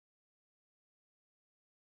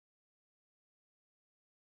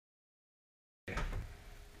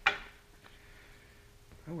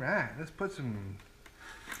Alright, let's put some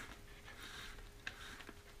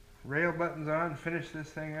rail buttons on, finish this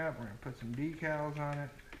thing up. We're going to put some decals on it.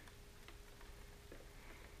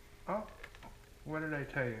 Oh, what did I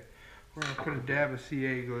tell you? We're going to put a dab of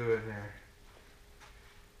CA glue in there.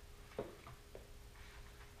 On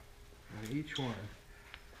each one.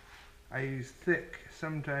 I use thick,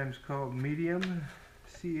 sometimes called medium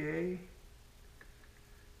CA. Just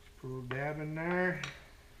put a little dab in there.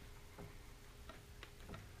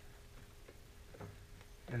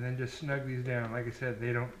 And then just snug these down. Like I said,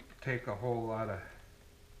 they don't take a whole lot of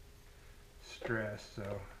stress,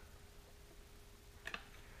 so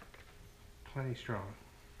plenty strong.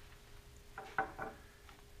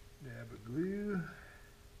 Dab of glue.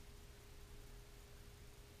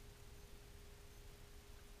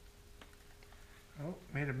 Oh,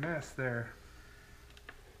 made a mess there.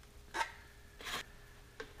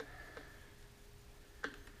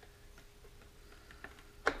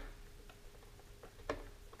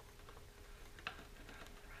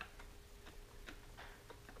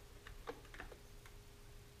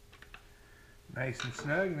 Nice and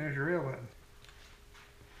snug, and there's your rail button.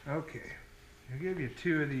 Okay, I'll give you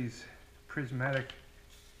two of these prismatic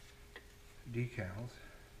decals,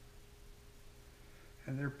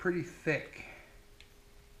 and they're pretty thick.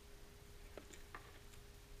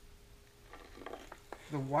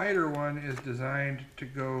 The wider one is designed to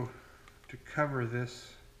go to cover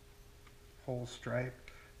this whole stripe,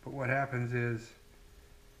 but what happens is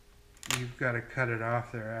you've got to cut it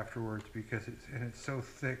off there afterwards because it's so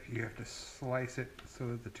thick you have to slice it so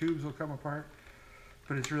that the tubes will come apart,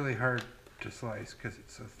 but it's really hard to slice because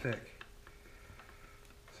it's so thick.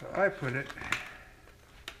 So I put it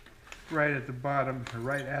right at the bottom, or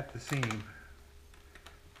right at the seam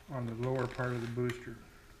on the lower part of the booster.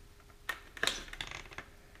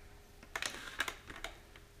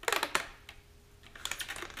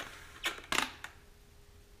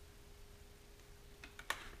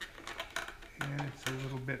 It's a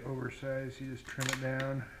little bit oversized, you just trim it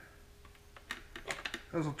down.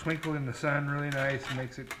 Those will twinkle in the sun really nice and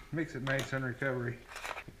makes it nice on recovery.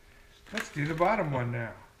 Let's do the bottom one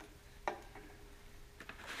now.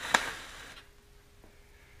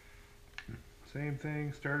 Same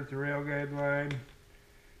thing, start at the rail guide line.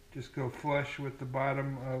 Just go flush with the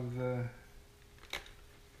bottom of the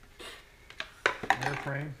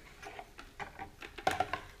airframe.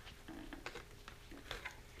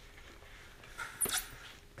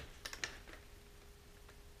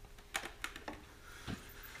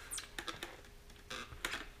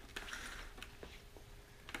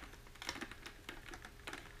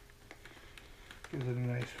 Gives it a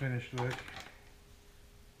nice finished look.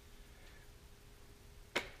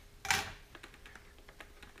 So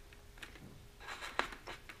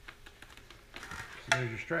there's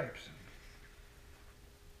your stripes.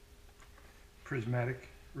 Prismatic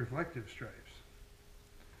reflective stripes.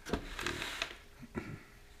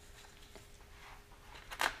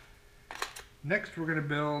 Next we're going to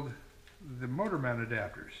build the motor mount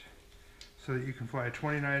adapters, so that you can fly a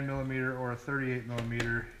 29mm or a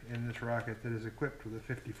 38mm in this rocket that is equipped with a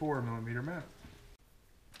 54mm mount.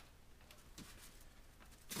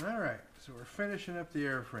 Alright, so we're finishing up the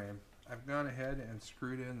airframe. I've gone ahead and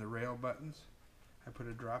screwed in the rail buttons. I put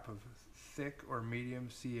a drop of thick or medium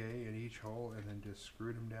CA in each hole and then just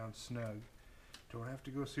screwed them down snug. Don't have to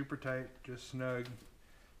go super tight, just snug.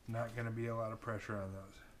 Not going to be a lot of pressure on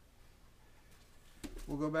those.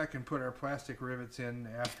 We'll go back and put our plastic rivets in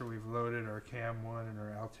after we've loaded our cam 1 and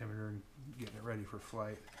our altimeter and getting it ready for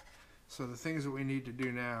flight. So the things that we need to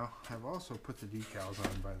do now, I've also put the decals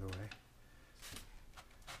on, by the way.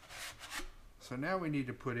 So now we need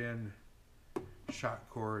to put in shock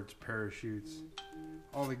cords, parachutes,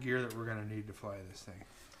 all the gear that we're going to need to fly this thing.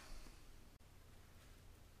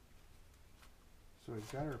 So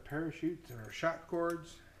we've got our parachutes and our shock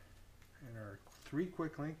cords and our 3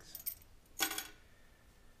 quick links.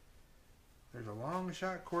 There's a long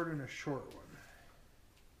shock cord and a short one.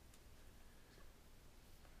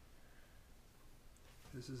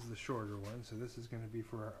 This is the shorter one, so this is going to be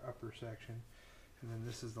for our upper section. And then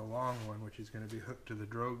this is the long one, which is going to be hooked to the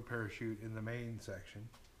drogue parachute in the main section.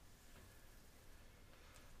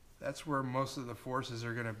 That's where most of the forces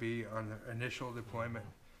are going to be on the initial deployment.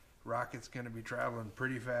 Rocket's going to be traveling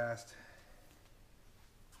pretty fast.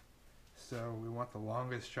 So we want the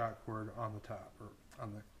longest shock cord on the top, or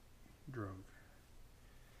on the drogue.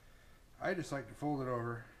 I just like to fold it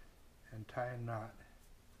over and tie a knot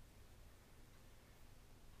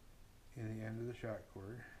in the end of the shock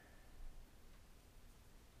cord,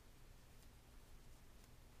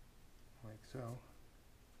 like so,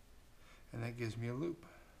 and that gives me a loop.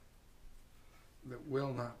 that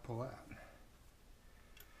will not pull out.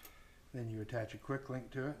 Then you attach a quick link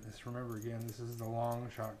to it. Just remember again, this is the long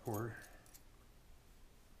shot cord.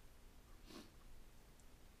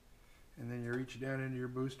 And then you reach down into your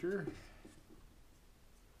booster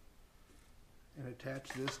and attach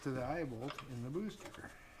this to the eye bolt in the booster.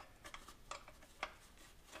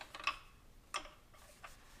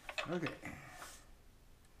 Okay.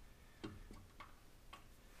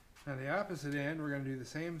 Now the opposite end, we're going to do the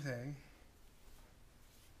same thing.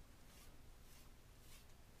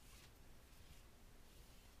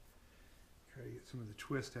 Try to get some of the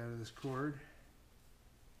twist out of this cord.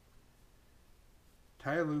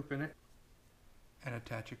 Tie a loop in it and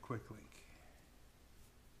attach a quick link.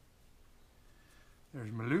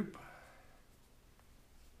 There's my loop.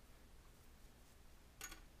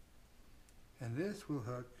 And this will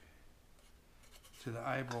hook to the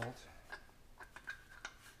eye bolt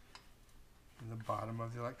in the bottom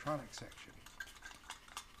of the electronics section.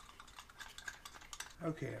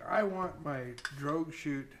 Okay, I want my drogue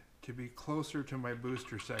chute to be closer to my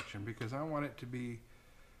booster section because I want it to be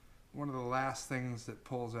one of the last things that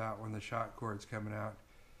pulls out when the shot cord's coming out.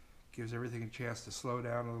 Gives everything a chance to slow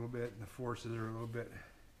down a little bit, and the forces are a little bit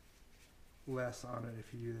less on it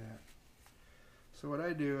if you do that. So what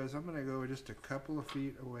I do is I'm going to go just a couple of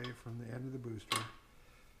feet away from the end of the booster,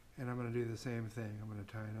 and I'm going to do the same thing. I'm going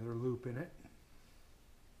to tie another loop in it.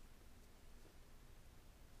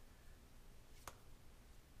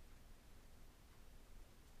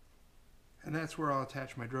 And that's where I'll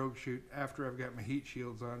attach my drogue chute after I've got my heat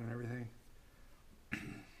shields on and everything.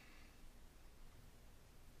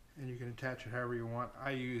 And you can attach it however you want.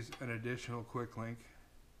 I use an additional quick link,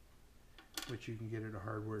 which you can get at a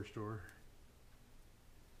hardware store.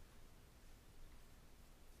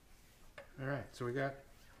 Alright, so we got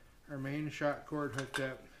our main shot cord hooked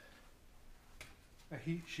up, a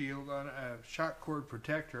heat shield on it, a shot cord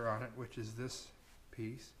protector on it, which is this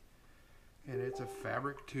piece, and it's a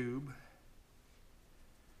fabric tube.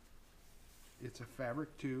 It's a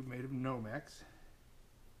fabric tube made of Nomex.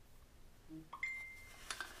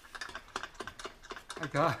 I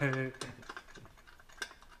got it.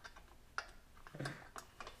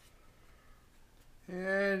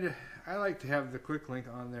 And I like to have the quick link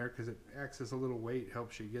on there because it acts as a little weight,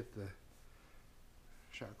 helps you get the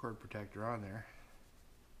shot cord protector on there.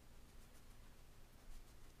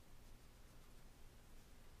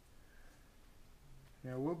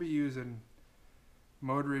 Now we'll be using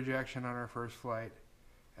motor ejection on our first flight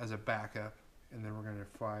as a backup, and then we're going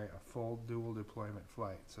to fly a full dual deployment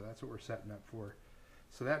flight. So that's what we're setting up for.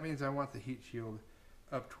 So that means I want the heat shield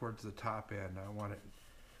up towards the top end. I'm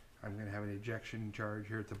going to have an ejection charge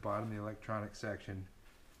here at the bottom of the electronic section.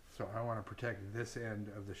 So I want to protect this end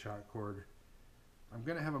of the shot cord. I'm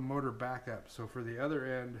going to have a motor backup. So for the other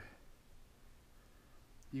end,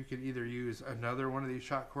 you can either use another one of these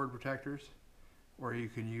shot cord protectors, or you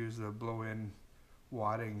can use the blow-in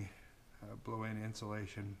wadding, blow-in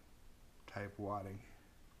insulation type wadding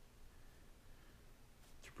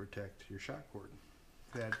to protect your shot cord.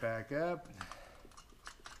 That back up.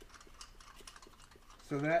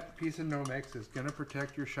 So that piece of Nomex is going to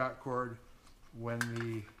protect your shot cord when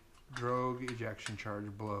the drogue ejection charge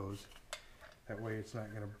blows. That way it's not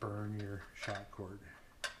going to burn your shot cord.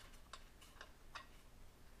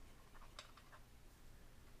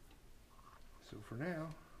 So for now,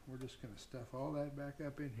 we're just going to stuff all that back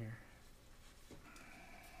up in here.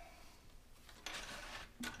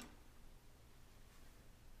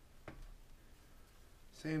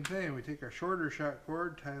 Same thing, we take our shorter shot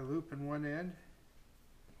cord, tie a loop in one end.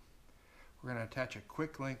 We're going to attach a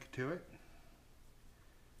quick link to it,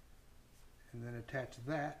 and then attach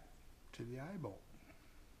that to the eye bolt.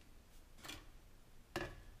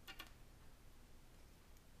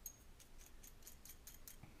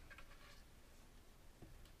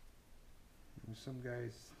 And some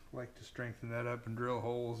guys like to strengthen that up and drill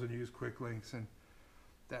holes and use quick links, and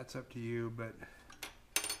that's up to you, but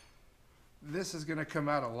this is going to come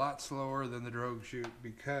out a lot slower than the drogue chute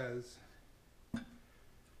because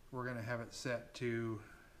we're going to have it set to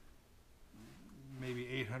maybe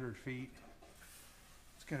 800 feet.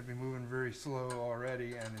 It's going to be moving very slow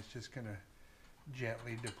already, and it's just going to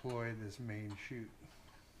gently deploy this main chute.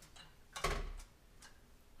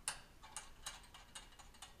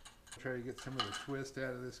 Try to get some of the twist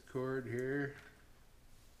out of this cord here.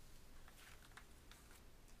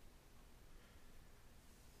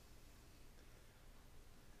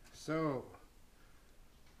 So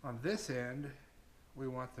on this end, we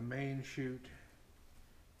want the main chute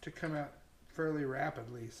to come out fairly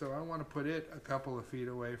rapidly. So I want to put it a couple of feet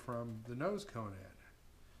away from the nose cone end.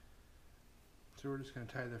 So we're just going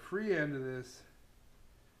to tie the free end of this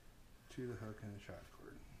to the hook and the shot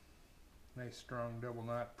cord. Nice strong double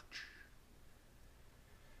knot.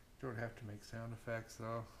 Don't have to make sound effects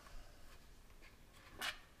though.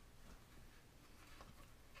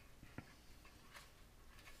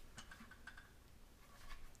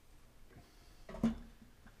 I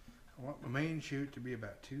want my main chute to be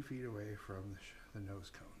about 2 feet away from the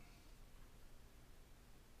nose cone.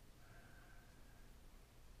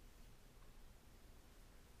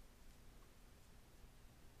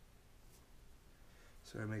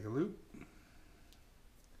 So I make a loop,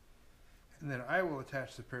 and then I will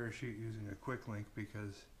attach the parachute using a quick link,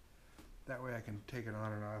 because that way I can take it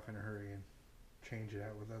on and off in a hurry and change it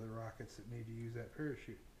out with other rockets that need to use that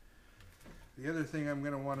parachute. The other thing I'm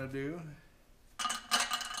going to want to do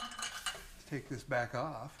is take this back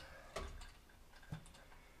off.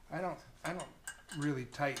 I don't really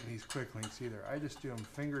tighten these quick links either. I just do them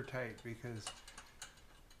finger tight, because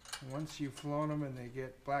once you've flown them and they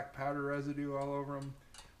get black powder residue all over them,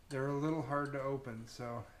 they're a little hard to open,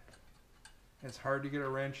 so it's hard to get a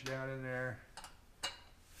wrench down in there.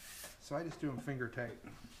 So I just do them finger tight.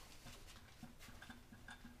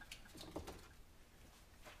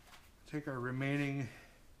 Take our remaining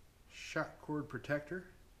shot cord protector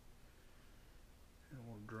and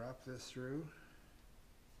we'll drop this through.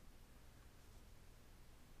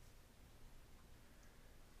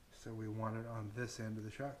 So we want it on this end of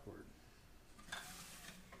the shot cord.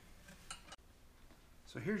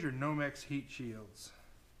 So here's your Nomex heat shields.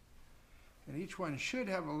 And each one should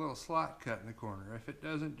have a little slot cut in the corner. If it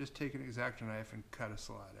doesn't, just take an X-Acto knife and cut a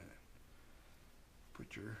slot in it.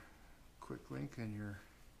 Put your quick link and your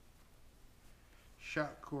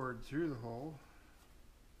shot cord through the hole.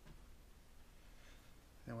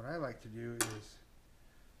 And what I like to do is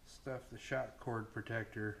stuff the shot cord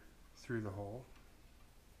protector through the hole.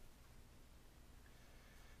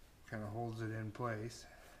 Kind of holds it in place.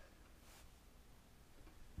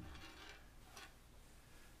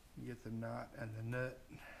 You get the knot and the nut.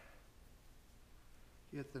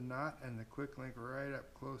 Get the knot and the quick link right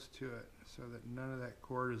up close to it so that none of that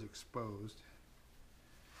cord is exposed.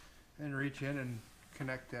 And reach in and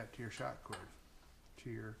connect that to your shot cord, to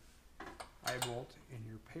your eye bolt in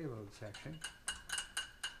your payload section.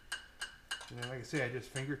 And then, like I say, I just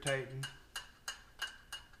finger tighten.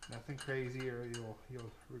 Nothing crazy, or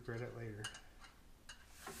you'll regret it later.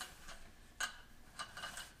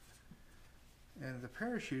 And the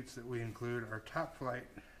parachutes that we include are top flight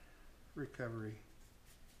recovery.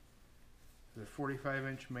 The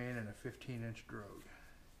 45-inch main and a 15-inch drogue.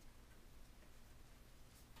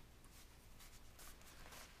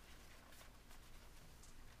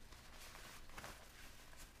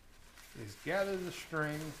 Is gather the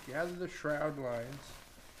strings, gather the shroud lines.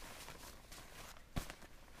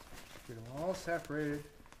 Get them all separated,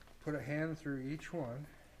 put a hand through each one.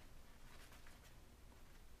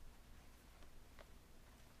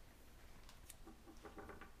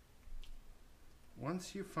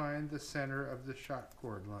 Once you find the center of the shot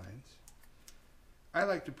cord lines, I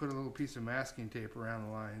like to put a little piece of masking tape around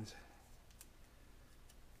the lines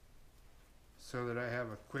so that I have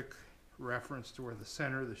a quick reference to where the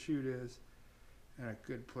center of the chute is and a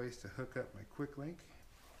good place to hook up my quick link.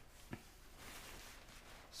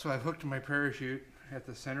 So I've hooked my parachute at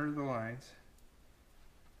the center of the lines.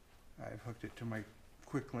 I've hooked it to my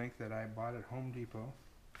quick link that I bought at Home Depot.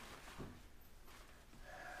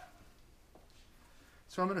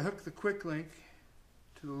 So I'm going to hook the quick link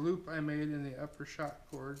to the loop I made in the upper shot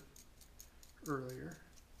cord earlier.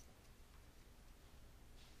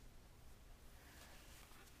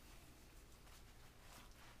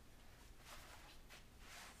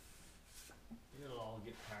 It'll all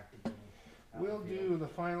get packed again. We'll do the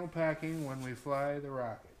final packing when we fly the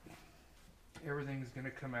rocket. Everything's going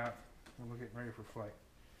to come out when we're getting ready for flight.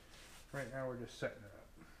 Right now we're just setting it up.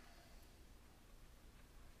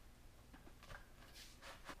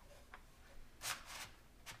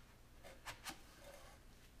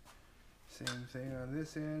 Same thing on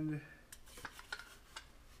this end.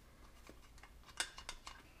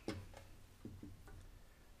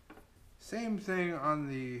 Same thing on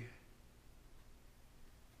the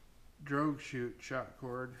drogue chute shot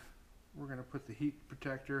cord. We're going to put the heat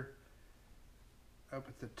protector up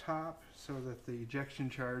at the top so that the ejection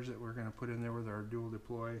charge that we're going to put in there with our dual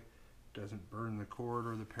deploy doesn't burn the cord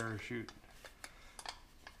or the parachute.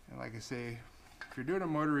 And like I say, if you're doing a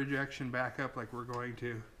motor ejection backup like we're going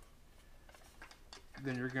to,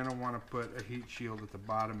 then you're going to want to put a heat shield at the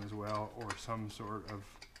bottom as well, or some sort of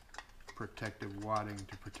protective wadding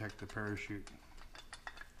to protect the parachute.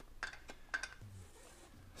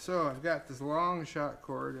 So I've got this long shot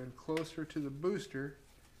cord, and closer to the booster,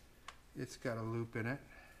 it's got a loop in it.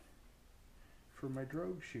 for my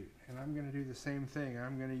drogue chute. And I'm going to do the same thing.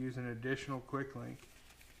 I'm going to use an additional quick link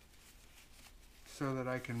so that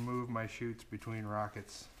I can move my chutes between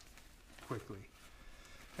rockets quickly.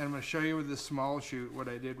 And I'm going to show you with this small chute what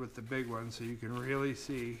I did with the big one so you can really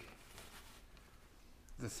see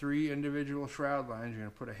the 3 individual shroud lines. You're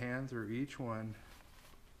going to put a hand through each one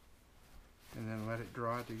and then let it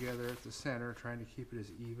draw it together at the center, trying to keep it as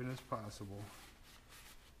even as possible.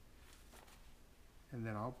 And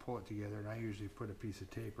then I'll pull it together, and I usually put a piece of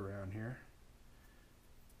tape around here.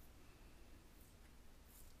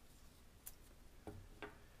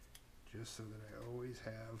 Just so that I always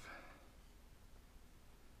have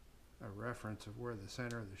a reference of where the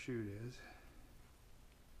center of the chute is,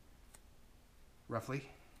 roughly.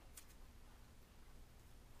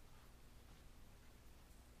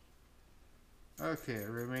 Okay,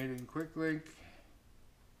 remaining quick link.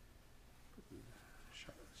 Put the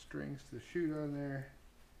strings to the chute on there,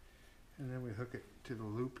 and then we hook it to the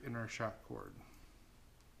loop in our shock cord.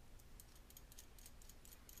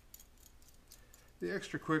 The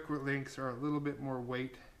extra quick links are a little bit more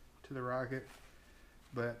weight to the rocket,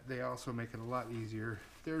 but they also make it a lot easier.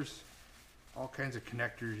 There's all kinds of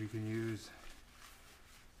connectors you can use.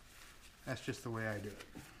 That's just the way I do it.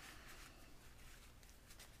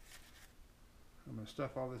 I'm going to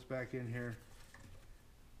stuff all this back in here,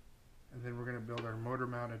 and then we're going to build our motor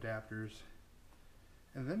mount adapters,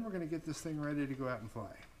 and then we're going to get this thing ready to go out and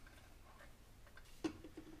fly.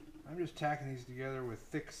 I'm just tacking these together with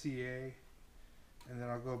thick CA, and then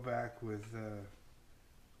I'll go back with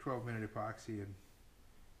 12-minute epoxy and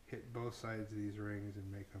hit both sides of these rings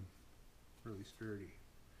and make them really sturdy.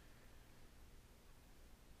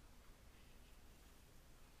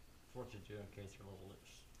 That's what you do in case they're a little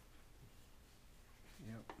loose.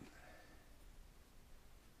 Yep.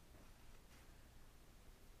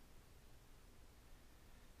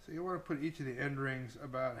 So you want to put each of the end rings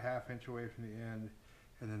about a ½ inch away from the end,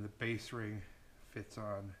 and then the base ring fits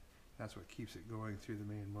on. That's what keeps it going through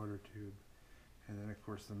the main motor tube. And then of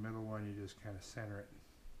course the middle one, you just kind of center it.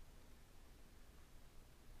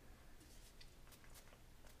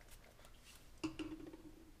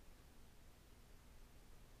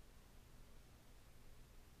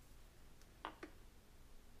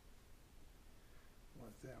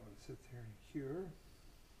 Let that one sit there and cure.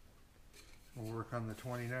 We'll work on the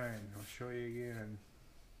 29. I'll show you again.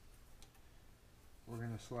 We're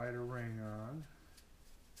going to slide a ring on.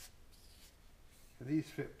 And these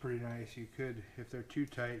fit pretty nice. You could, if they're too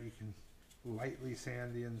tight, you can lightly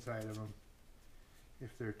sand the inside of them.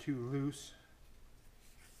 If they're too loose,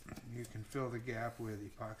 you can fill the gap with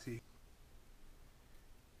epoxy.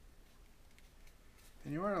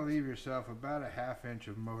 And you want to leave yourself about a ½ inch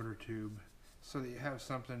of motor tube so that you have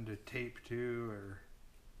something to tape to, or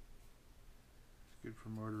it's good for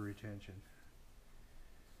motor retention.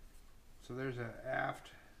 So there's an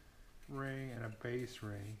aft ring and a base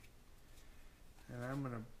ring, and I'm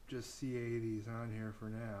going to just CA these on here for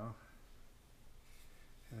now,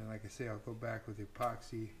 and then like I say, I'll go back with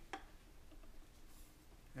epoxy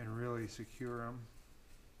and really secure them.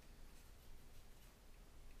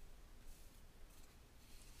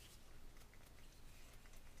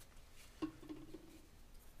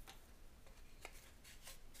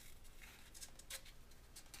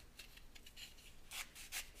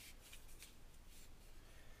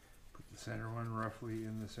 Center one roughly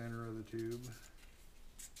in the center of the tube,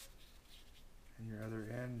 and your other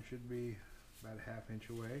end should be about a ½ inch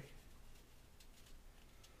away.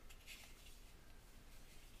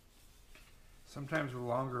 Sometimes with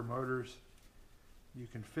longer motors you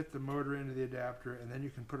can fit the motor into the adapter, and then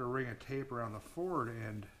you can put a ring of tape around the forward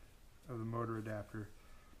end of the motor adapter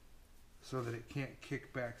so that it can't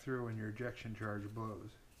kick back through when your ejection charge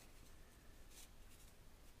blows.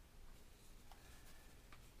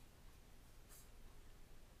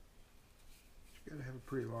 Got to have a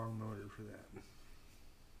pretty long motor for that.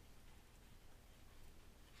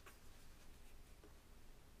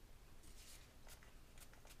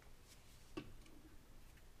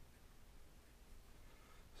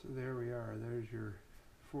 So there we are. There's your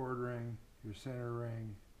forward ring, your center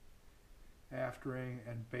ring, aft ring,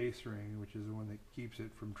 and base ring, which is the one that keeps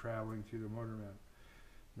it from traveling through the motor mount.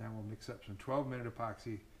 Now we'll mix up some 12-minute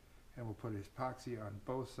epoxy, and we'll put epoxy on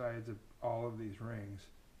both sides of all of these rings.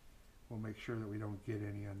 We'll make sure that we don't get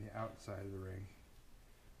any on the outside of the ring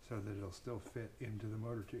so that it'll still fit into the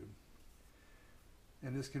motor tube.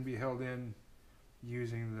 And this can be held in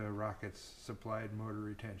using the rocket's supplied motor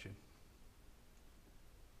retention.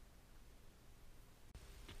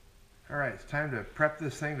 Alright, it's time to prep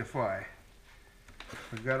this thing to fly.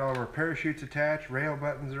 We've got all our parachutes attached, rail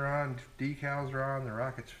buttons are on, decals are on, the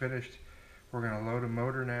rocket's finished. We're going to load a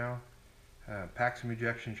motor now, pack some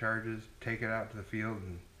ejection charges, take it out to the field,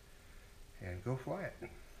 and go fly it.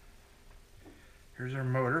 Here's our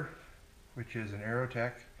motor, which is an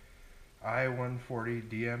Aerotech I-140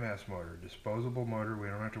 DMS motor, disposable motor. We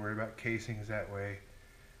don't have to worry about casings that way.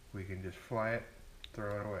 We can just fly it,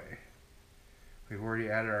 throw it away. We've already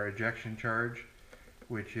added our ejection charge,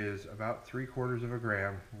 which is about 3/4 of a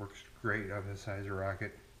gram. Works great on this size of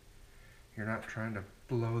rocket. You're not trying to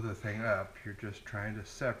blow the thing up, you're just trying to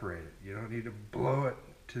separate it. You don't need to blow it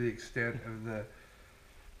to the extent of the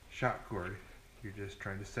shot cord. You're just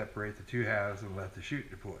trying to separate the two halves and let the chute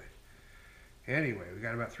deploy. Anyway, we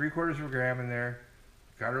got about 3/4 of a gram in there.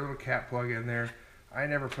 Got our little cap plug in there. I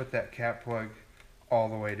never put that cap plug all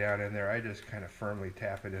the way down in there. I just kind of firmly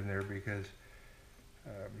tap it in there because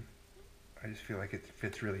I just feel like it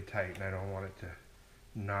fits really tight and I don't want it to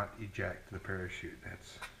not eject the parachute.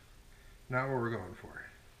 That's not what we're going for.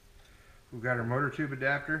 We've got our motor tube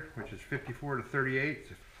adapter, which is 54 to 38,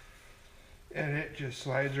 and it just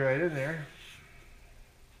slides right in there.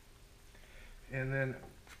 And then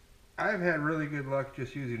I've had really good luck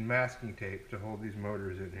just using masking tape to hold these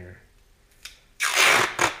motors in here.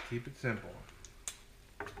 Keep it simple.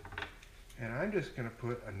 And I'm just going to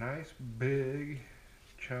put a nice big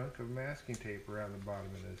chunk of masking tape around the bottom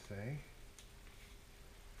of this thing.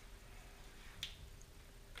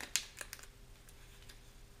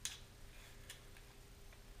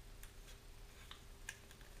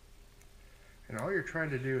 And all you're trying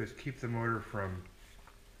to do is keep the motor from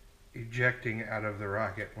ejecting out of the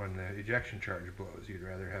rocket when the ejection charge blows. You'd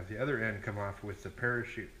rather have the other end come off with the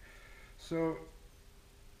parachute. So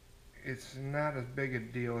it's not as big a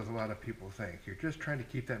deal as a lot of people think. You're just trying to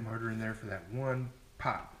keep that motor in there for that one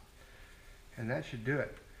pop. And that should do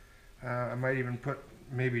it. I might even put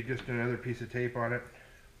maybe just another piece of tape on it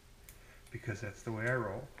because that's the way I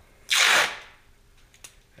roll.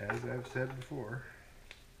 As I've said before,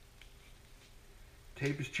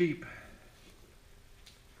 tape is cheap.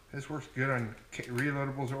 This works good on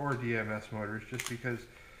reloadables or DMS motors just because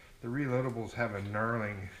the reloadables have a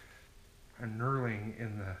knurling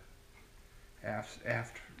in the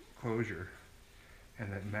aft closure,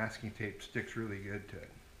 and that masking tape sticks really good to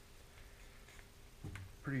it.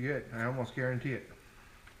 Pretty good, I almost guarantee it.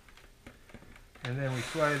 And then we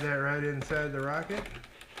slide that right inside the rocket.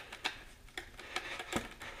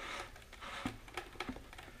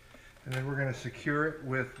 And then we're going to secure it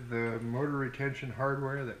with the motor retention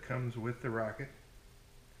hardware that comes with the rocket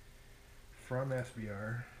from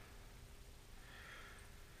SBR.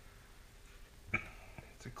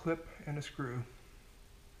 It's a clip and a screw.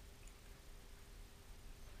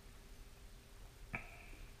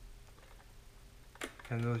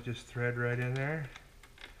 And those just thread right in there.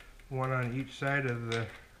 One on each side of the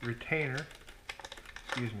retainer,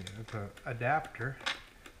 excuse me, of the adapter.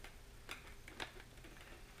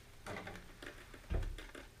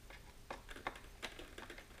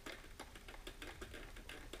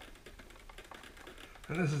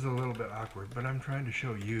 And this is a little bit awkward, but I'm trying to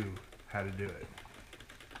show you how to do it.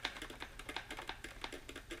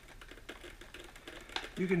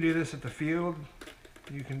 You can do this at the field.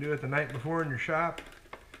 You can do it the night before in your shop.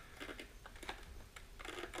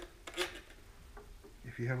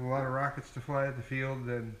 If you have a lot of rockets to fly at the field,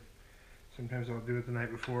 then sometimes I'll do it the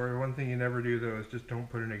night before. One thing you never do though is just don't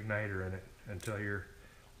put an igniter in it until you're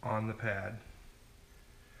on the pad.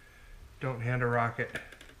 Don't hand a rocket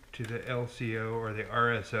to the LCO or the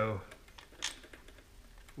RSO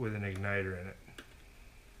with an igniter in it.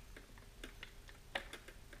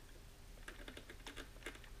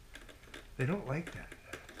 They don't like that.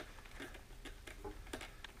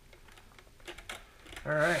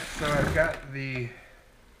 Alright, so I've got the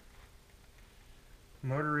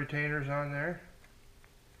motor retainers on there,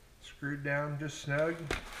 screwed down just snug.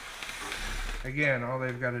 Again, all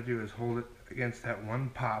they've got to do is hold it against that one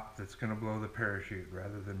pop that's going to blow the parachute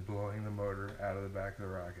rather than blowing the motor out of the back of the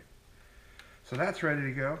rocket. So that's ready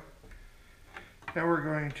to go. Now we're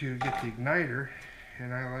going to get the igniter,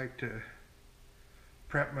 and I like to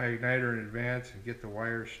prep my igniter in advance and get the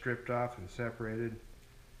wires stripped off and separated.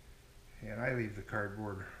 And I leave the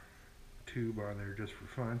cardboard tube on there just for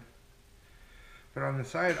fun. But on the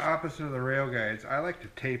side opposite of the rail guides, I like to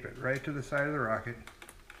tape it right to the side of the rocket.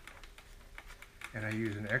 And I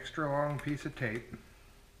use an extra long piece of tape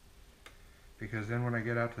because then when I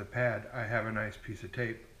get out to the pad, I have a nice piece of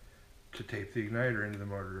tape to tape the igniter into the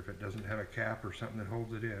motor. If it doesn't have a cap or something that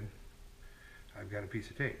holds it in, I've got a piece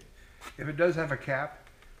of tape. If it does have a cap,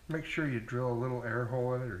 make sure you drill a little air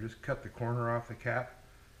hole in it or just cut the corner off the cap,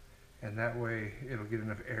 and that way it'll get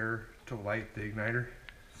enough air to light the igniter.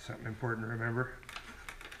 Something important to remember.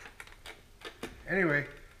 Anyway,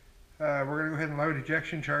 we're going to go ahead and load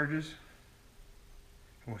ejection charges,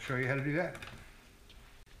 and we'll show you how to do that.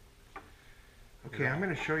 Okay, I'm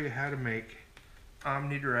going to show you how to make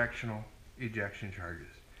omnidirectional ejection charges.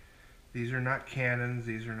 These are not cannons,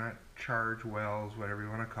 these are not charge wells, whatever you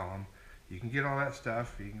want to call them. You can get all that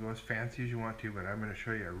stuff, you can go as fancy as you want to, but I'm going to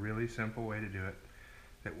show you a really simple way to do it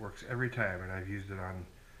that works every time, and I've used it on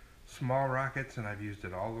small rockets, and I've used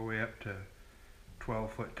it all the way up to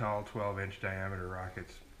 12-foot tall, 12-inch diameter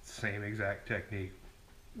rockets. Same exact technique.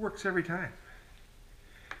 Works every time.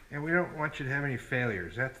 And we don't want you to have any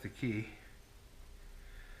failures. That's the key.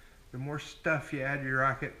 The more stuff you add to your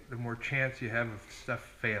rocket, the more chance you have of stuff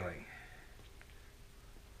failing.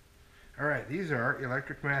 Alright, these are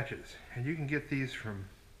electric matches, and you can get these from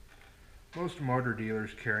most motor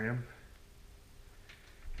dealers carry them,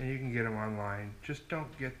 and you can get them online. Just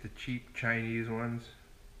don't get the cheap Chinese ones.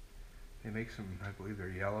 They make some, I believe they're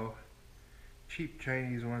yellow. Cheap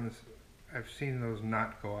Chinese ones, I've seen those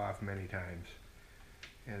not go off many times.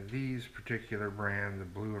 And these particular brand, the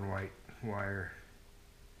blue and white wire,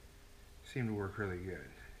 seem to work really good.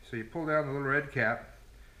 So you pull down the little red cap,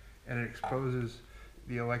 and it exposes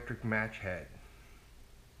the electric match head.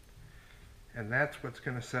 And that's what's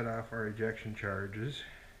going to set off our ejection charges.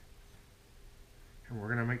 And we're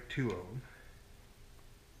going to make 2 of them.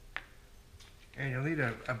 And you'll need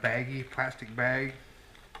a baggie, plastic bag.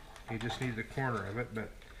 You just need the corner of it, but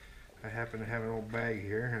I happen to have an old bag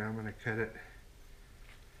here, and I'm going to cut it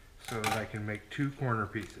so that I can make 2 corner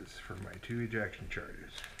pieces for my 2 ejection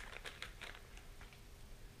charges.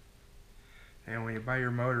 And when you buy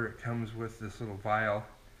your motor, it comes with this little vial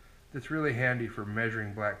that's really handy for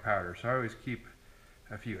measuring black powder. So I always keep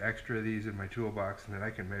a few extra of these in my toolbox, and then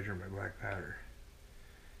I can measure my black powder.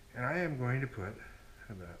 And I am going to put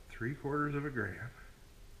about 3/4 of a gram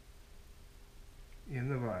in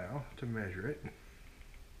the vial to measure it.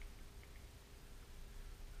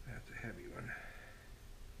 That's a heavy one.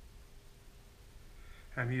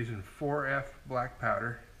 I'm using 4F black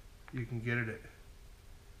powder. You can get it at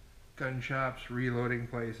gun shops, reloading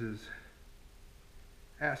places.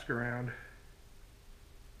 Ask around.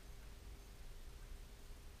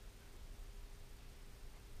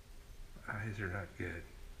 Eyes are not good.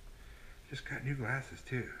 Just got new glasses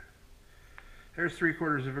too. There's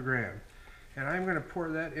 3/4 of a gram. And I'm going to pour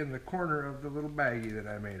that in the corner of the little baggie that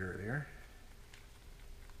I made earlier.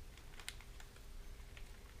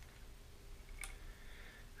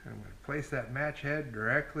 I'm going to place that match head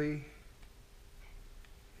directly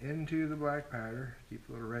into the black powder. Keep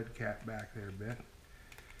the little red cap back there a bit.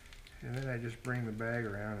 And then I just bring the bag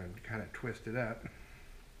around and kind of twist it up.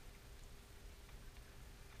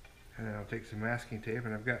 And then I'll take some masking tape,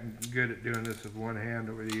 and I've gotten good at doing this with one hand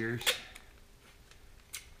over the years.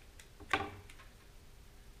 And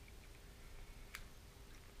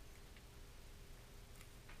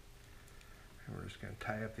we're just going to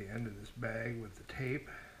tie up the end of this bag with the tape.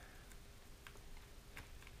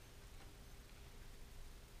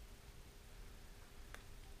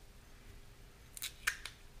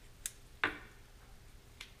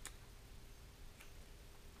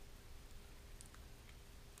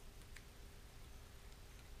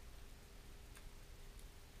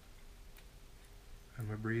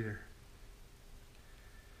 My breather.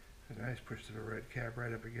 And I just push the red cap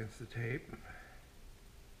right up against the tape.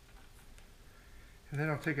 And then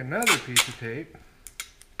I'll take another piece of tape.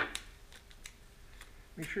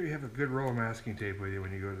 Make sure you have a good roll of masking tape with you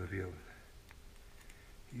when you go to the field.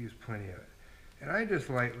 Use plenty of it. And I just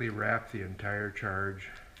lightly wrap the entire charge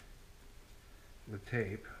with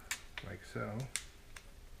tape, like so.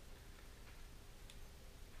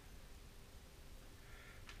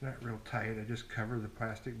 Not real tight, I just cover the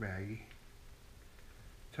plastic baggie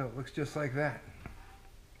till it looks just like that.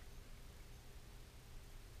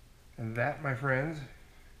 And that, my friends,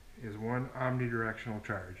 is one omnidirectional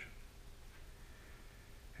charge.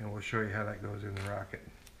 And we'll show you how that goes in the rocket.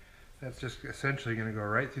 That's just essentially going to go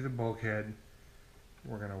right through the bulkhead.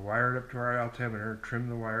 We're going to wire it up to our altimeter, trim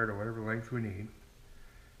the wire to whatever length we need.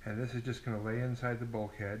 And this is just going to lay inside the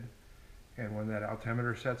bulkhead. And when that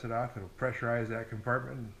altimeter sets it off, it'll pressurize that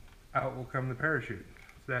compartment, and out will come the parachute.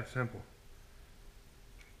 It's that simple.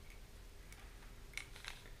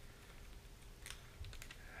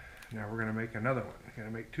 Now we're going to make another one. We're going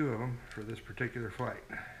to make 2 of them for this particular flight.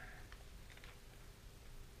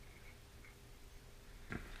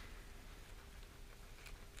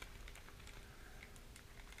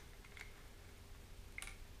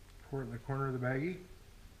 Pour it in the corner of the baggie.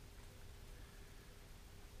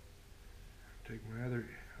 Take my other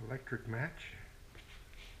electric match.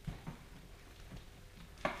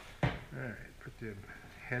 Alright, put the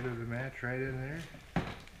head of the match right in there.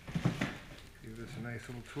 Give this a nice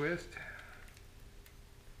little twist.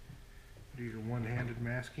 Do your one-handed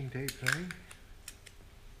masking tape thing.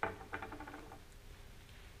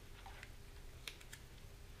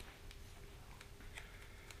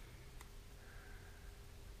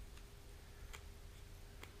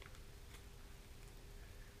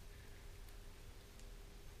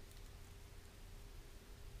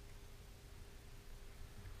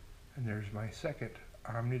 And there's my second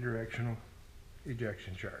omnidirectional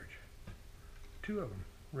ejection charge. 2 of them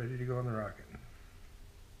ready to go on the rocket.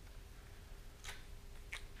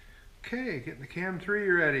 Okay, getting the cam 3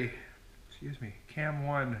 ready. Excuse me, cam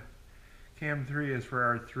 1. Cam 3 is for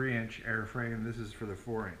our 3-inch airframe. This is for the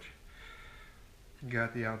 4-inch.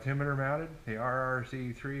 Got the altimeter mounted, the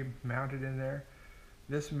RRC3 mounted in there.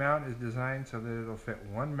 This mount is designed so that it'll fit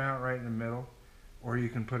one mount right in the middle, or you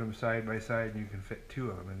can put them side by side and you can fit 2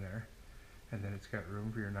 of them in there. And then it's got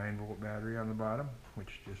room for your 9-volt battery on the bottom,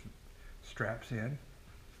 which just straps in.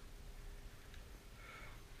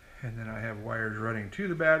 And then I have wires running to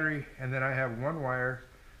the battery, and then I have one wire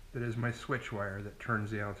that is my switch wire that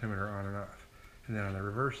turns the altimeter on and off. And then on the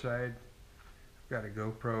reverse side, I've got a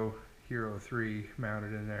GoPro Hero 3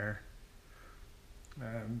 mounted in there.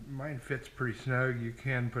 Mine fits pretty snug. You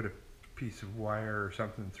can put a piece of wire or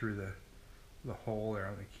something through the hole there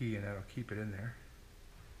on the key, and that'll keep it in there.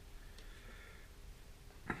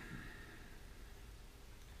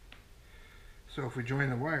 So if we join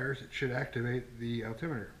the wires, it should activate the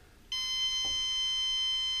altimeter.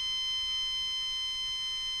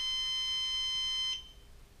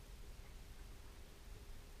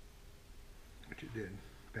 Which it did.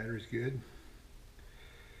 Battery's good.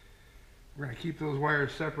 We're going to keep those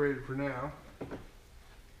wires separated for now.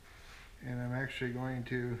 And I'm actually going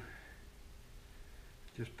to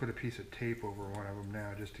just put a piece of tape over one of them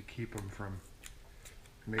now, just to keep them from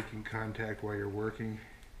making contact while you're working.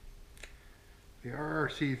 The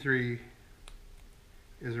RRC3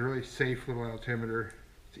 is a really safe little altimeter.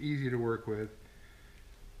 It's easy to work with,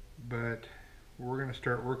 but we're going to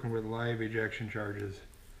start working with live ejection charges,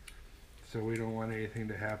 so we don't want anything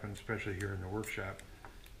to happen, especially here in the workshop.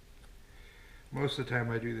 Most of the time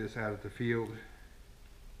I do this out at the field.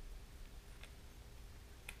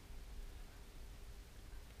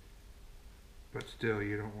 But still,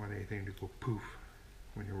 you don't want anything to go poof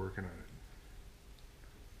when you're working on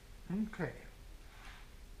it. Okay.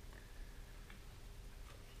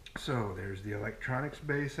 So there's the electronics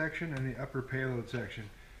bay section and the upper payload section.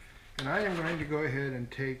 And I am going to go ahead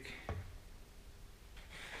and take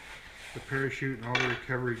the parachute and all the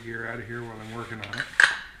recovery gear out of here while I'm working on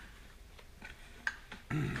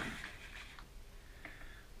it.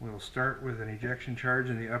 We'll start with an ejection charge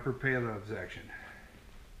in the upper payload section.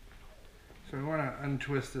 So we want to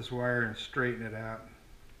untwist this wire and straighten it out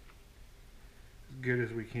as good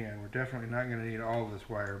as we can. We're definitely not going to need all of this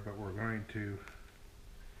wire, but we're going to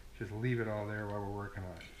just leave it all there while we're working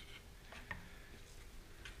on it.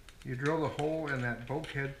 You drill the hole in that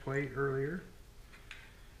bulkhead plate earlier,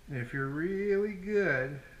 and if you're really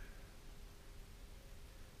good,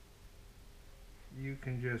 you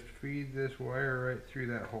can just feed this wire right through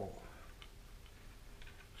that hole.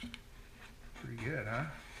 Pretty good, huh?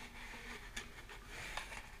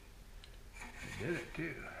 I did it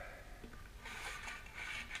too.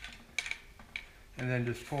 And then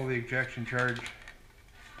just pull the ejection charge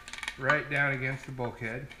right down against the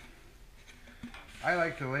bulkhead. I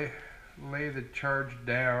like to lay the charge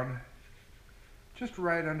down just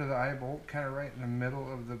right under the eye bolt, kind of right in the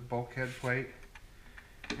middle of the bulkhead plate.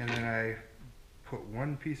 And then I put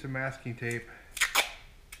one piece of masking tape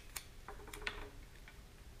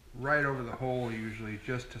right over the hole, usually,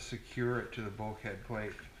 just to secure it to the bulkhead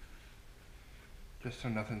plate, just so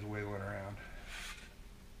nothing's wiggling around.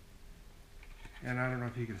 And I don't know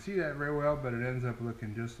if you can see that very well, but it ends up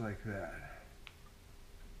looking just like that.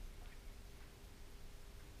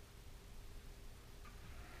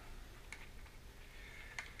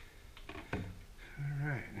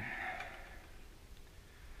 Alright.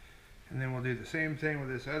 And then we'll do the same thing with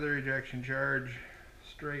this other ejection charge.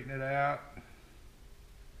 Straighten it out.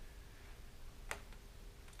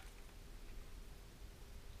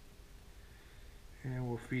 And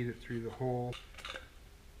we'll feed it through the hole.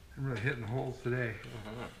 I'm really hitting holes today.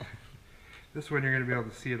 This one you're going to be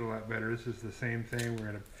able to see it a lot better. This is the same thing.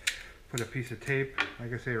 We're going to put a piece of tape,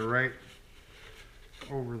 like I say, right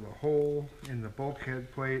over the hole in the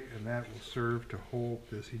bulkhead plate, and that will serve to hold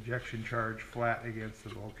this ejection charge flat against the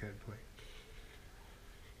bulkhead plate.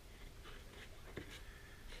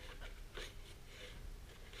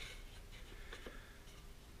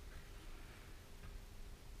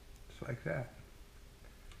 Just like that.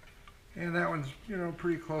 And that one's, you know,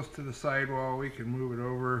 pretty close to the sidewall. We can move it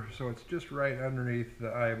over so it's just right underneath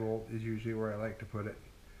the eye bolt is usually where I like to put it.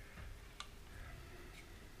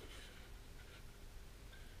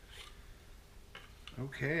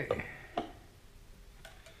 Okay.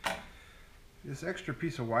 This extra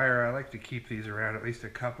piece of wire, I like to keep these around, at least a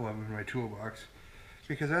couple of them in my toolbox,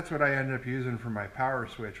 because that's what I end up using for my power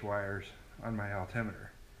switch wires on my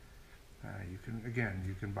altimeter.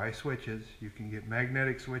 You can buy switches, you can get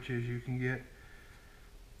magnetic switches, you can get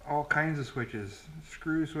all kinds of switches,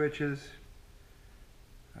 screw switches.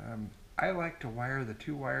 I like to wire the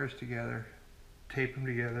two wires together, tape them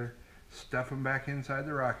together, stuff them back inside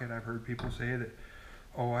the rocket. I've heard people say that,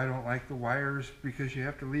 oh, I don't like the wires because you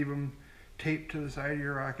have to leave them taped to the side of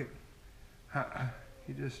your rocket.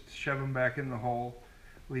 You just shove them back in the hole,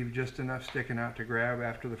 leave just enough sticking out to grab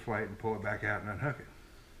after the flight and pull it back out and unhook it.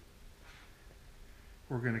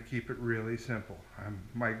 We're going to keep it really simple.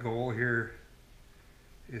 My goal here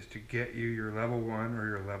is to get you your level 1 or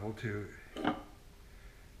your level 2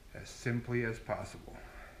 as simply as possible.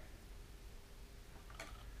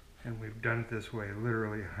 And we've done it this way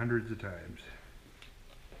literally hundreds of times.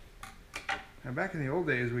 Now back in the old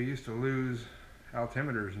days we used to lose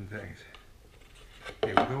altimeters and things.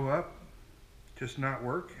 They would go up, just not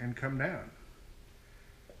work, and come down.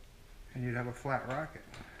 And you'd have a flat rocket.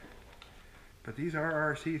 But these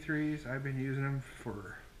are RC3s. I've been using them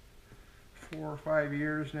for 4 or 5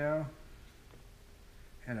 years now.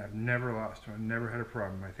 And I've never lost them. I've never had a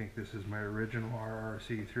problem. I think this is my original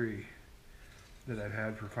RRC3 that I've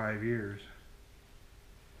had for 5 years.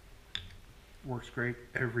 Works great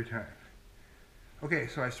every time. Okay,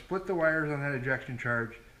 so I split the wires on that ejection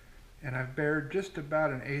charge, and I've bared just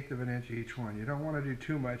about 1/8 of an inch each one. You don't want to do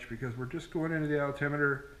too much because we're just going into the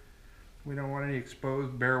altimeter. We don't want any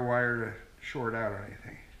exposed bare wire to short out or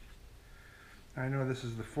anything. I know this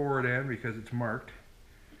is the forward end because it's marked,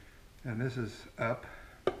 and this is up.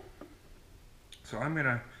 So I'm going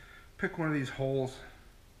to pick one of these holes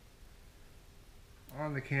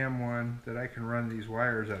on the cam 1 that I can run these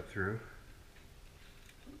wires up through.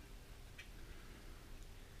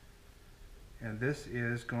 And this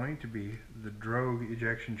is going to be the drogue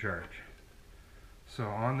ejection charge. So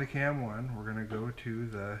on the cam 1, we're going to go to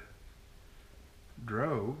the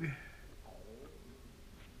drogue.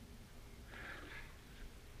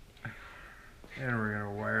 And we're going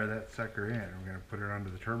to wire that sucker in. We're going to put it onto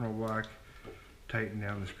the terminal block, tighten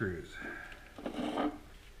down the screws.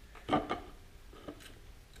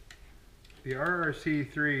 The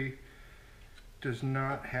RRC3 does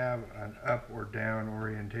not have an up or down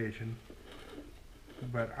orientation,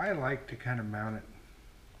 but I like to kind of mount it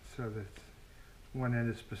so that one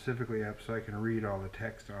end is specifically up so I can read all the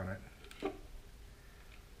text on it.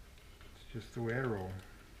 It's just the way I roll.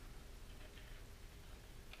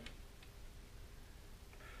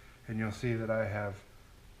 And you'll see that I have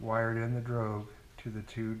wired in the drogue to the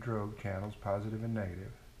 2 drogue channels, positive and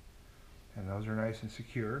negative. And those are nice and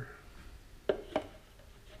secure.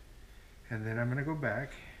 And then I'm going to go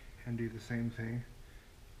back and do the same thing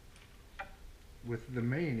with the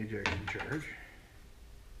main ejection charge.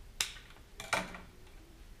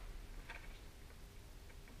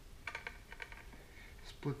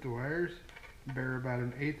 Split the wires, bare about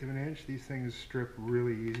 1/8 of an inch. These things strip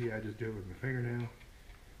really easy. I just do it with my fingernail.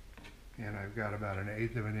 And I've got about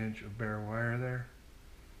 1/8 of an inch of bare wire there.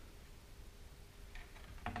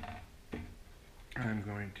 I'm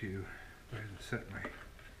going to go ahead and set my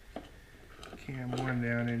cam 1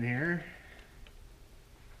 down in here.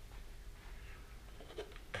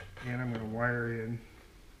 And I'm going to wire in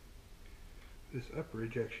this upper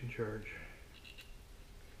ejection charge.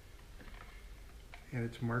 And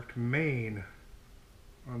it's marked main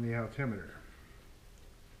on the altimeter.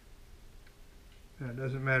 Now it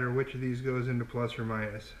doesn't matter which of these goes into plus or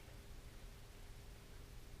minus.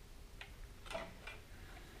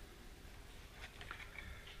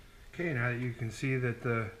 Okay, now that you can see that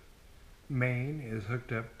the main is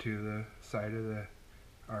hooked up to the side of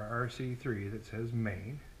our RC3 that says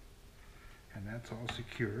main, and that's all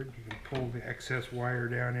secured. You can pull the excess wire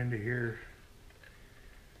down into here.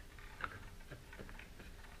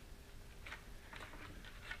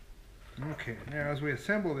 Okay, now as we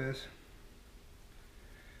assemble this,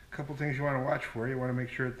 a couple things you want to watch for. You want to make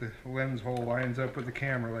sure that the lens hole lines up with the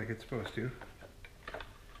camera like it's supposed to.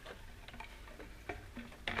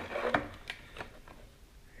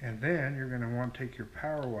 And then you're going to want to take your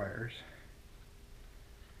power wires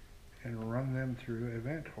and run them through a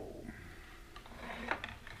vent hole.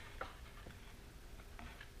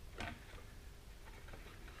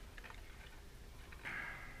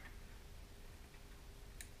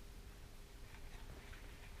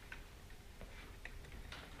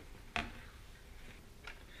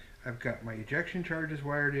 I've got my ejection charges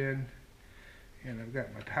wired in, and I've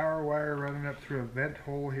got my power wire running up through a vent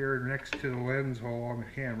hole here next to the lens hole on the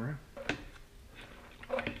camera.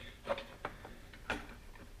 Okay.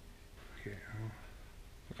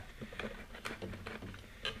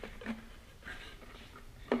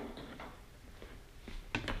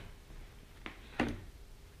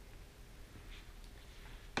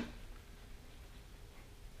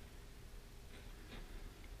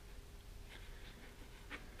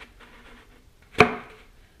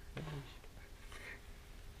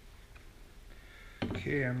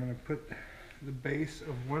 Okay, I'm going to put the base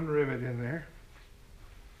of one rivet in there,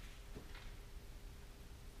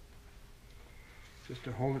 just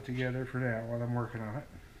to hold it together for now while I'm working on it.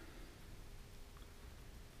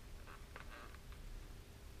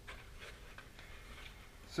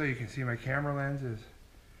 So you can see my camera lens is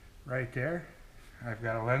right there. I've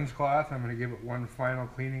got a lens cloth. I'm going to give it one final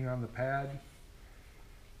cleaning on the pad.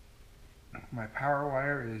 My power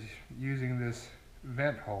wire is using this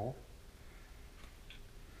vent hole.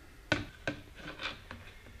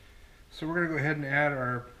 So we're going to go ahead and add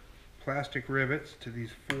our plastic rivets to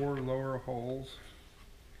these 4 lower holes.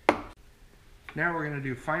 Now we're going to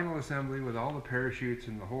do final assembly with all the parachutes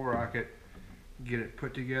and the whole rocket, get it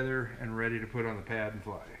put together and ready to put on the pad and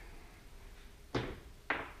fly.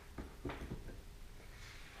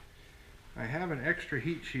 I have an extra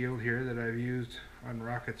heat shield here that I've used on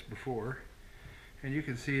rockets before, and you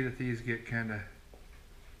can see that these get kind of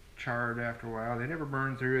charred after a while. They never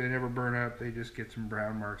burn through, they never burn up, they just get some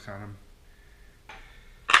brown marks on them.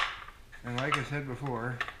 And like I said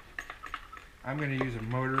before, I'm going to use a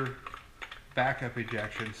motor backup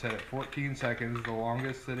ejection set at 14 seconds, the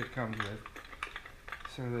longest that it comes with,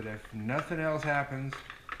 so that if nothing else happens,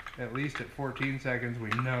 at least at 14 seconds, we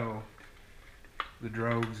know the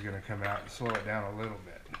drogue's going to come out and slow it down a little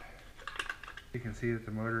bit. You can see that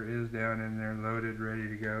the motor is down in there, loaded, ready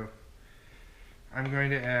to go. I'm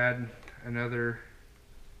going to add another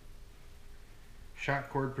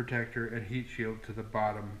shock cord protector and heat shield to the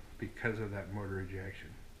bottom because of that motor ejection.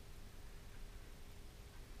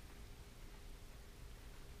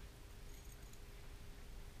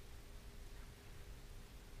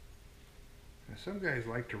 Now, some guys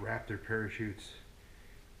like to wrap their parachutes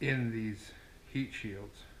in these heat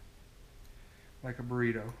shields like a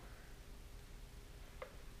burrito,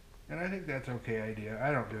 and I think that's an okay idea.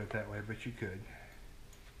 I don't do it that way, but you could.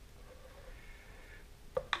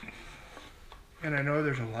 And I know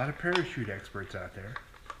there's a lot of parachute experts out there.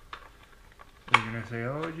 They're going to say,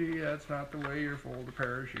 oh gee, that's not the way you fold a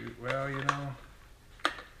parachute. Well, you know,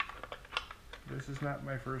 this is not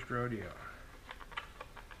my first rodeo.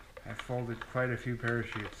 I've folded quite a few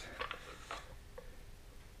parachutes.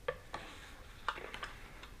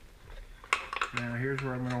 Now here's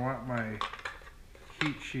where I'm going to want my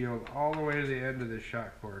heat shield all the way to the end of this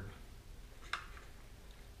shock cord.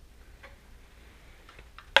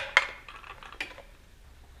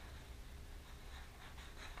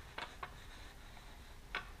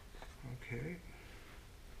 Okay.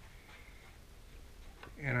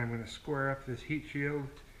 And I'm going to square up this heat shield,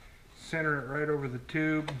 center it right over the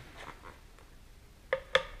tube,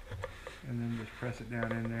 and then just press it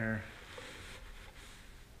down in there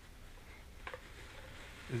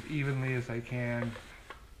as evenly as I can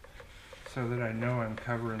so that I know I'm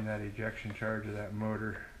covering that ejection charge of that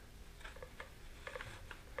motor.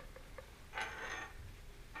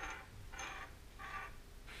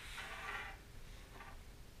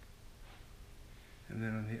 And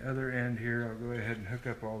then on the other end here, I'll go ahead and hook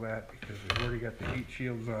up all that because we've already got the heat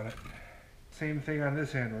shields on it. Same thing on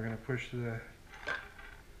this end. We're going to push the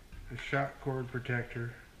shock cord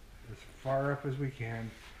protector as far up as we can.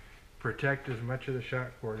 Protect as much of the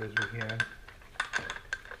shock cord as we can.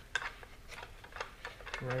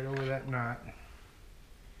 Right over that knot.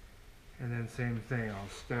 And then same thing, I'll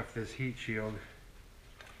stuff this heat shield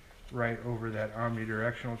right over that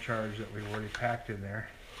omnidirectional charge that we've already packed in there.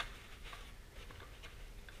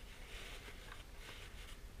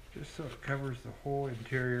 Just so it covers the whole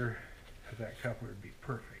interior of that coupler would be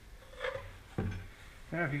perfect.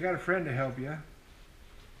 Now if you got a friend to help you,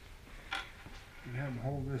 you have them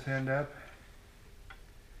hold this end up.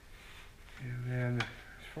 And then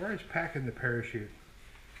as far as packing the parachute,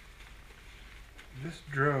 this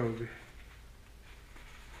drogue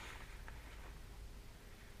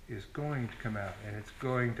is going to come out and it's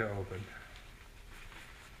going to open.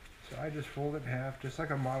 So I just fold it in half, just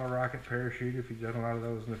like a model rocket parachute if you've done a lot of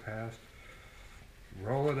those in the past.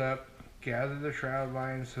 Roll it up, gather the shroud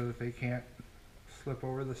lines so that they can't slip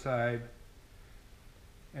over the side,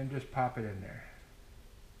 and just pop it in there.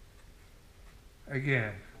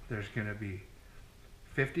 Again, there's going to be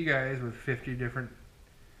 50 guys with 50 different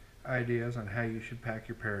ideas on how you should pack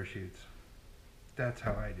your parachutes. That's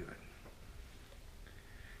how I do it.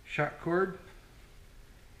 Shot cord,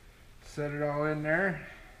 set it all in there.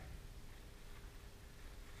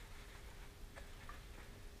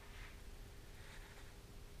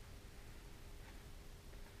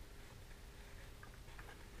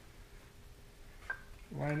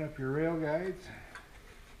 Line up your rail guides.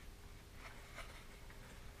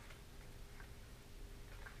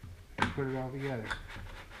 And put it all together.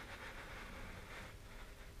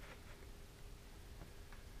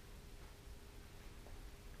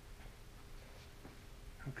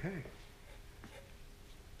 Okay.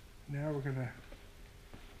 Now we're going to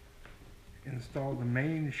install the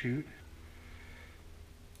main chute.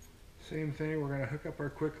 Same thing, we're going to hook up our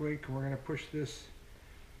quick link and we're going to push this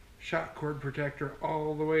shot cord protector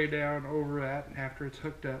all the way down over that after it's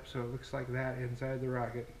hooked up so it looks like that inside the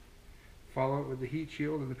rocket. Follow it with the heat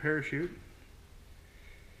shield and the parachute.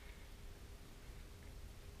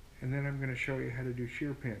 And then I'm going to show you how to do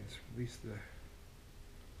shear pins, at least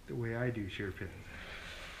the way I do shear pins.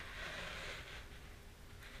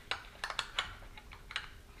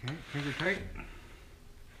 Okay, finger tight.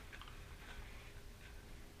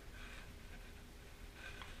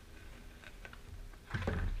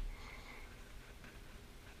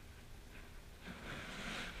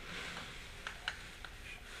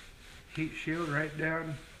 Heat shield right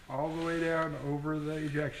down, all the way down over the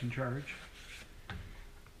ejection charge.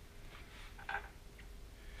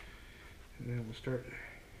 And then we'll start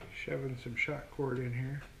shoving some shot cord in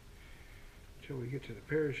here until we get to the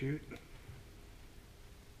parachute.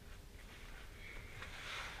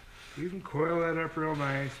 You can coil that up real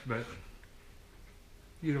nice, but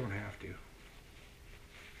you don't have to.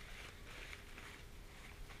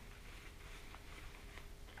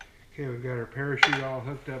 Okay, we've got our parachute all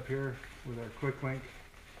hooked up here with our quick link.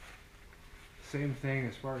 Same thing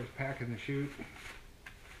as far as packing the chute.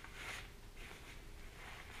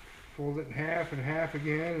 Fold it in half and half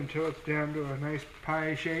again until it's down to a nice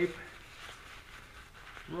pie shape.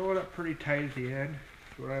 Roll it up pretty tight at the end.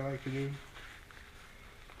 That's what I like to do.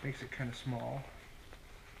 Makes it kind of small.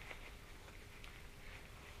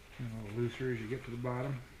 And a little looser as you get to the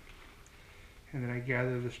bottom. And then I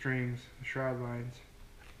gather the strings, the shroud lines.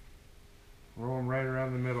 Roll them right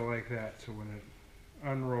around the middle like that, so when it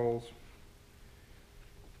unrolls,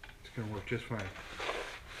 it's going to work just fine.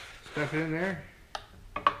 Stuff it in there,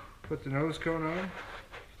 put the nose cone on,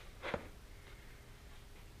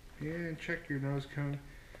 and check your nose cone.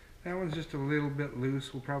 That one's just a little bit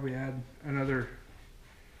loose. We'll probably add another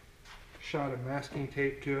shot of masking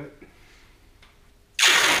tape to it.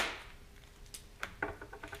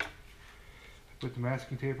 Put the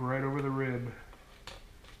masking tape right over the rib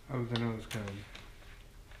of the nose cone.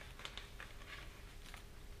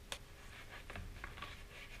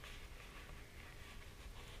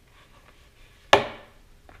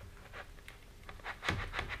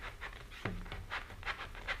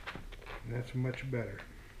 And that's much better.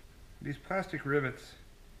 These plastic rivets,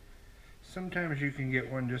 sometimes you can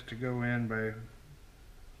get one just to go in by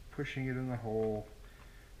pushing it in the hole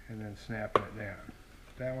and then snapping it down.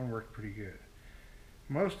 That one worked pretty good.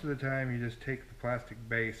 Most of the time you just take the plastic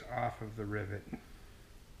base off of the rivet,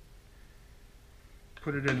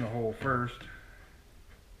 put it in the hole first,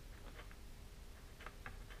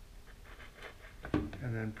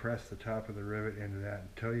 and then press the top of the rivet into that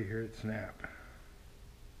until you hear it snap.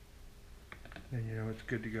 Then you know it's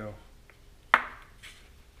good to go.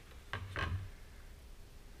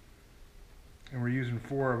 And we're using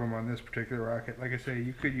 4 of them on this particular rocket. Like I say,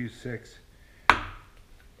 you could use 6.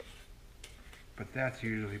 But that's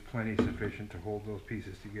usually plenty sufficient to hold those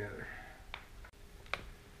pieces together.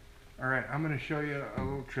 Alright, I'm going to show you a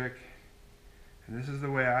little trick. And this is the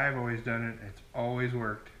way I've always done it. It's always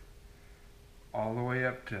worked. All the way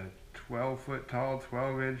up to 12 foot tall,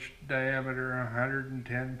 12 inch diameter,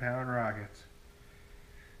 110 pound rockets.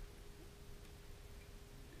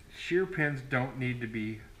 Shear pins don't need to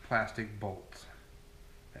be plastic bolts.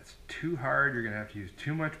 That's too hard. You're going to have to use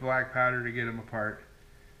too much black powder to get them apart.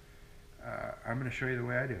 I'm going to show you the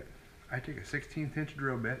way I do it. I take a 1/16 inch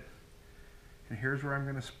drill bit, and here's where I'm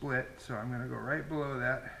going to split. So I'm going to go right below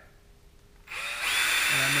that,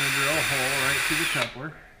 and I'm going to drill a hole right through the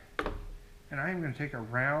coupler, and I'm going to take a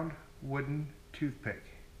round wooden toothpick,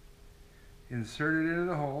 insert it into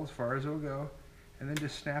the hole as far as it'll go, and then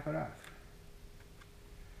just snap it off.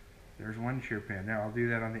 There's one shear pin. Now I'll do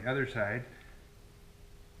that on the other side,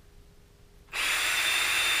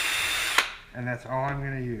 and that's all I'm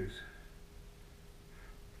going to use.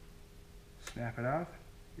 Snap it off,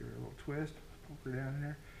 give it a little twist, poke her down in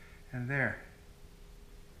there, and there.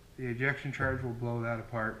 the ejection charge will blow that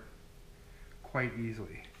apart quite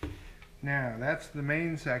easily. Now that's the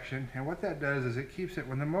main section, and what that does is it keeps it,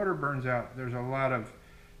 when the motor burns out, there's a lot of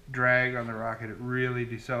drag on the rocket. It really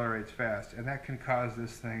decelerates fast, and that can cause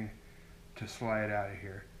this thing to slide out of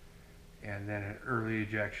here, and then an early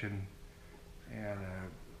ejection and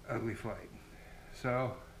an ugly flight.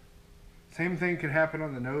 So same thing could happen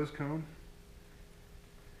on the nose cone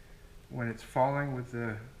when it's falling with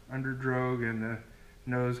the underdrogue and the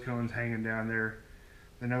nose cone's hanging down there.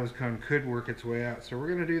 The nose cone could work its way out. So we're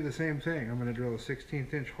going to do the same thing. I'm going to drill a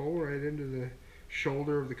 1/16 inch hole right into the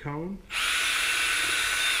shoulder of the cone.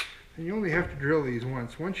 And you only have to drill these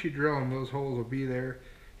once. Once you drill them, those holes will be there.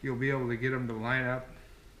 You'll be able to get them to line up,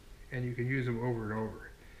 and you can use them over and over.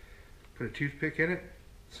 Put a toothpick in it,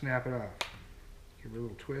 snap it off. Give it a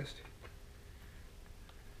little twist.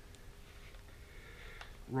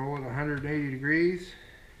 Roll it 180 degrees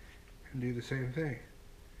and do the same thing.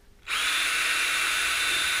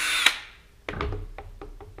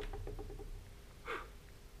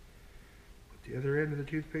 The other end of the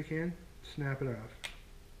toothpick in, snap it off.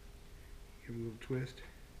 Give it a little twist.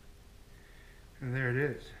 And there it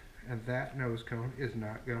is. And that nose cone is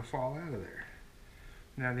not going to fall out of there.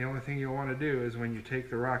 Now the only thing you'll want to do is when you take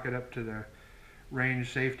the rocket up to the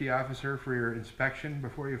range safety officer for your inspection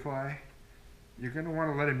before you fly, you're going to want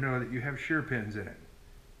to let him know that you have shear pins in it.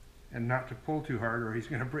 And not to pull too hard or he's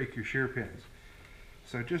going to break your shear pins.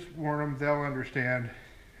 So just warn them, they'll understand,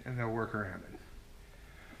 and they'll work around it.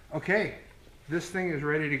 Okay. This thing is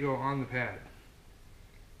ready to go on the pad.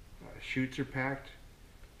 Chutes are packed,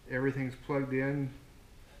 everything's plugged in,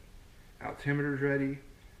 altimeter's ready.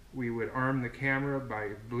 We would arm the camera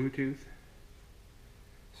by Bluetooth.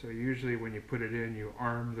 So usually when you put it in, you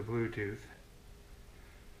arm the Bluetooth.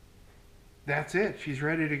 That's it, she's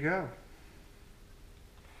ready to go.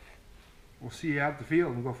 We'll see you out in the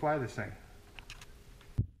field and go fly this thing.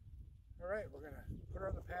 Alright, we're going to put her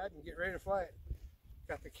on the pad and get ready to fly it.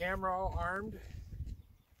 Got the camera all armed.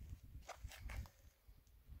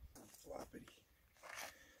 Floppity.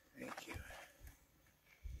 Thank you.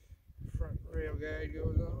 Front rail guide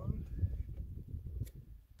goes on.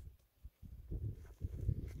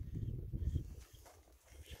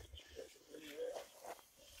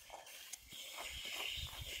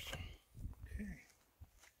 Okay.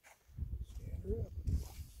 Stand her up.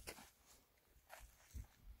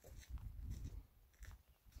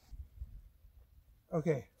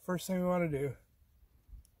 Okay, first thing we want to do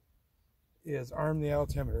is arm the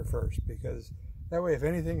altimeter first, because that way if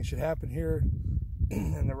anything should happen here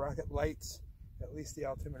and the rocket lights, at least the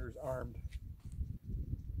altimeter is armed.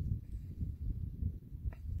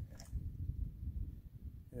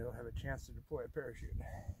 And it'll have a chance to deploy a parachute.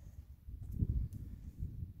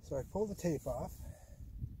 So I pull the tape off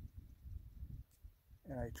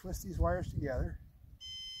and I twist these wires together.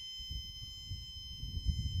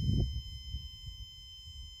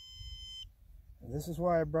 This is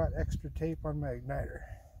why I brought extra tape on my igniter.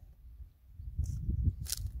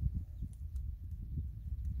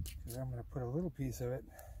 Because I'm going to put a little piece of it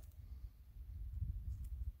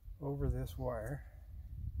over this wire,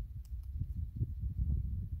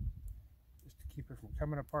 just to keep it from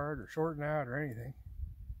coming apart or shorting out or anything.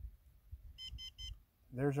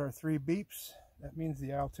 There's our 3 beeps. That means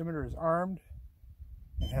the altimeter is armed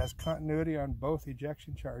and has continuity on both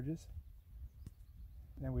ejection charges.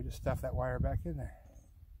 Then we just stuff that wire back in there.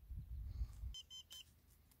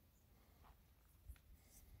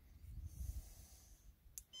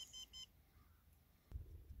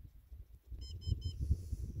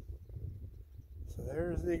 So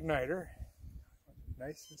there's the igniter,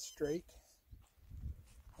 nice and straight.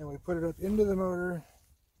 And we put it up into the motor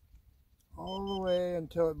all the way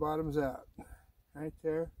until it bottoms out, right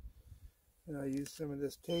there. And I'll use some of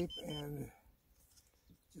this tape and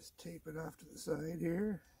just tape it off to the side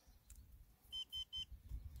here.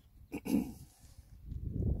 And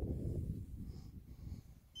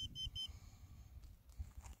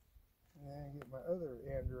get my other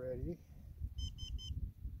end ready.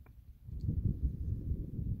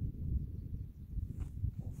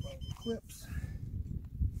 We'll find the clips.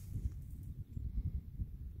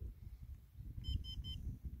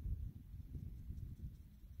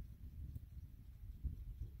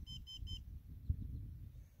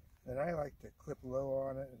 And I like to clip low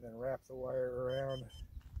on it and then wrap the wire around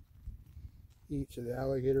each of the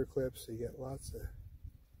alligator clips so you get lots of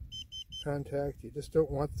contact. You just don't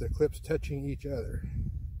want the clips touching each other.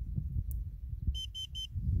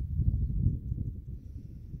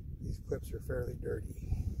 These clips are fairly dirty.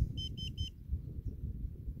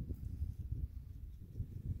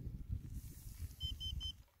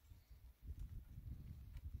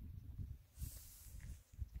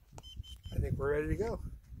 I think we're ready to go.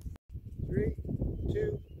 3,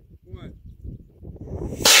 2,